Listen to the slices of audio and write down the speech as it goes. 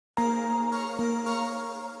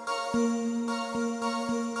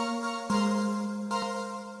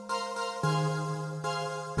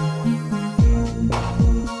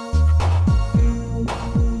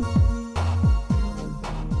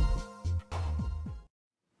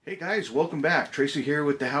Hey guys, welcome back. Tracy here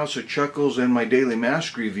with the House of Chuckles and my daily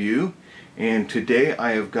mask review. And today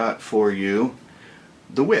I have got for you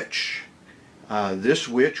the witch. This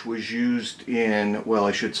witch was used in, well,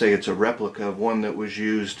 I should say it's a replica of one that was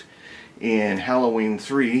used in Halloween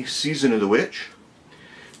 3, Season of the Witch.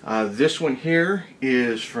 This one here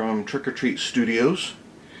is from Trick or Treat Studios.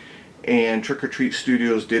 And Trick or Treat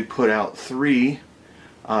Studios did put out three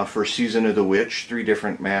for Season of the Witch, three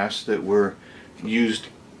different masks that were used.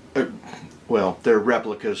 Well, they're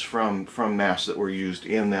replicas from masks that were used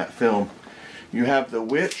in that film. You have the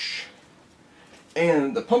witch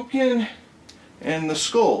and the pumpkin and the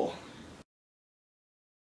skull.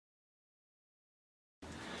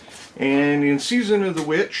 And in Season of the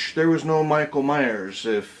Witch, there was no Michael Myers.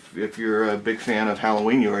 If you're a big fan of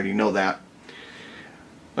Halloween, you already know that.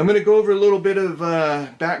 I'm going to go over a little bit of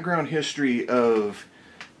background history of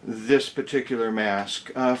this particular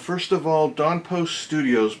mask. First of all, Dawn Post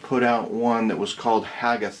Studios put out one that was called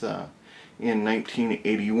Hagatha in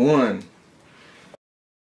 1981.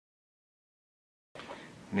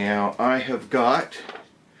 Now I have got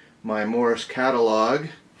my Morris catalog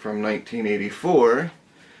from 1984,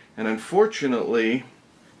 and unfortunately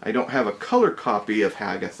I don't have a color copy of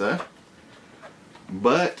Hagatha,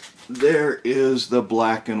 but there is the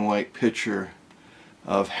black and white picture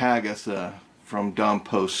of Hagatha from Dawn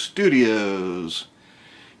Post Studios,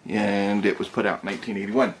 and it was put out in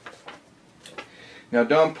 1981. Now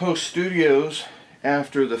Dawn Post Studios,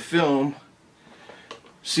 after the film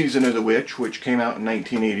Season of the Witch, which came out in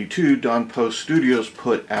 1982, Dawn Post Studios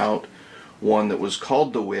put out one that was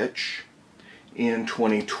called The Witch in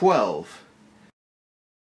 2012.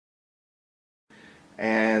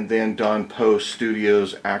 And then Dawn Post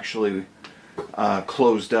Studios actually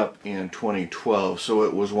closed up in 2012, so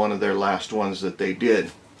it was one of their last ones that they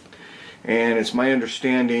did. And it's my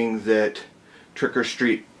understanding that Trick or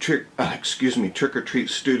Treat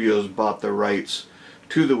Studios bought the rights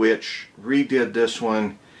to The Witch, redid this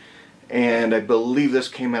one, and I believe this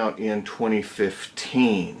came out in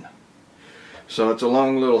 2015. So it's a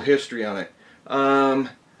long little history on it. A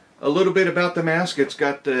little bit about the mask. It's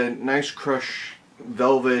got the nice crushed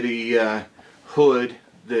velvety hood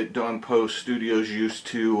that Dawn Post Studios used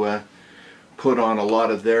to put on a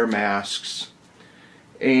lot of their masks.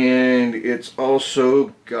 And it's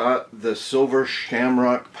also got the silver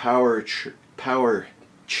Shamrock power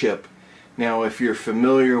chip. Now if you're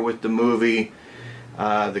familiar with the movie,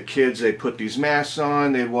 the kids, they'd put these masks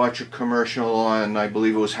on, they'd watch a commercial on, I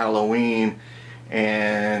believe it was Halloween,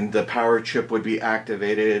 and the power chip would be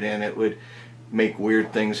activated and it would make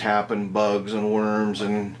weird things happen, bugs and worms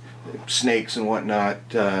and snakes and whatnot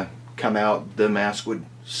come out. The mask would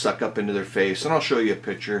suck up into their face, and I'll show you a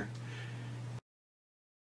picture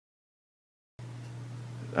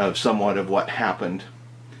of somewhat of what happened.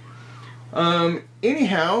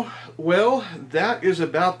 Anyhow, well, that is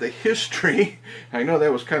about the history. I know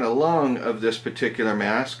that was kind of long of this particular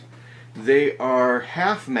mask. They are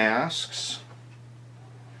half masks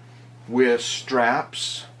with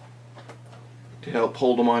straps to help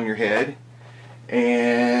hold them on your head,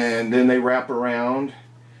 and then they wrap around,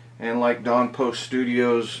 and like Dawn Post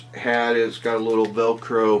Studios had, it's got a little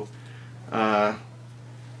Velcro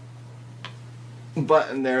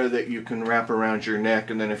button there that you can wrap around your neck,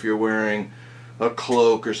 and then if you're wearing a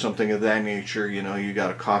cloak or something of that nature, you know, you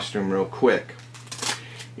got a costume real quick.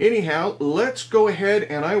 Anyhow, let's go ahead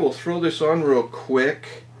and I will throw this on real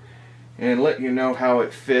quick and let you know how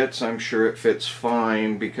it fits. I'm sure it fits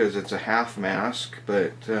fine because it's a half mask,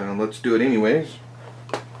 but let's do it anyways.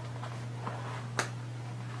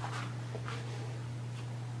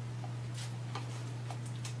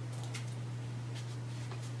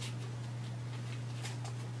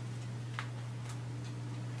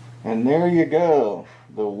 And there you go,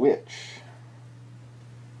 the witch.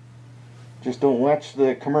 Just don't watch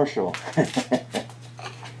the commercial.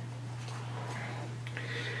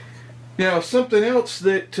 Now, something else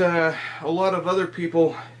that a lot of other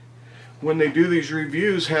people, when they do these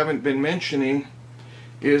reviews, haven't been mentioning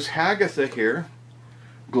is Hagatha here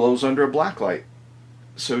glows under a black light.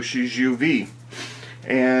 So she's UV.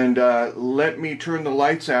 And let me turn the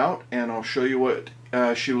lights out and I'll show you what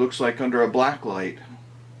she looks like under a black light.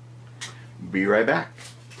 Be right back.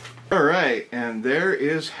 Alright, and there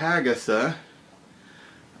is Hagatha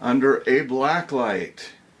under a black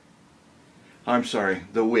light. I'm sorry,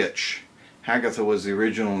 the witch. Hagatha was the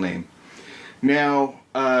original name. Now,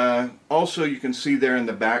 also you can see there in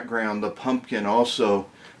the background the pumpkin also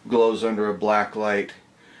glows under a black light,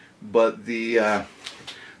 but the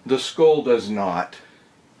skull does not.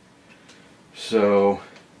 So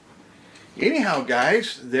Anyhow,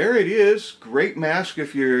 guys, there it is. Great mask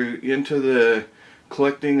if you're into the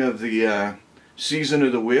collecting of the Season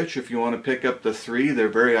of the Witch. If you want to pick up the 3, they're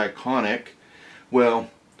very iconic. Well,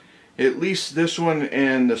 at least this one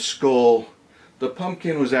and the skull, the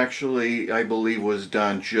pumpkin was actually, I believe, was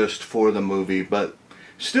done just for the movie, but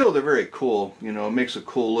still they're very cool. You know, it makes a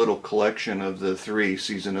cool little collection of the 3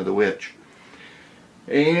 Season of the Witch.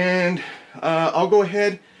 And I'll go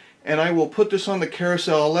ahead and I will put this on the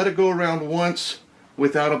carousel. I'll let it go around once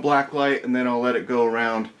without a black light, and then I'll let it go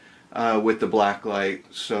around with the black light.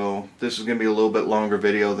 So this is going to be a little bit longer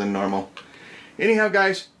video than normal. Anyhow,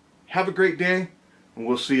 guys, have a great day, and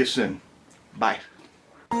we'll see you soon. Bye.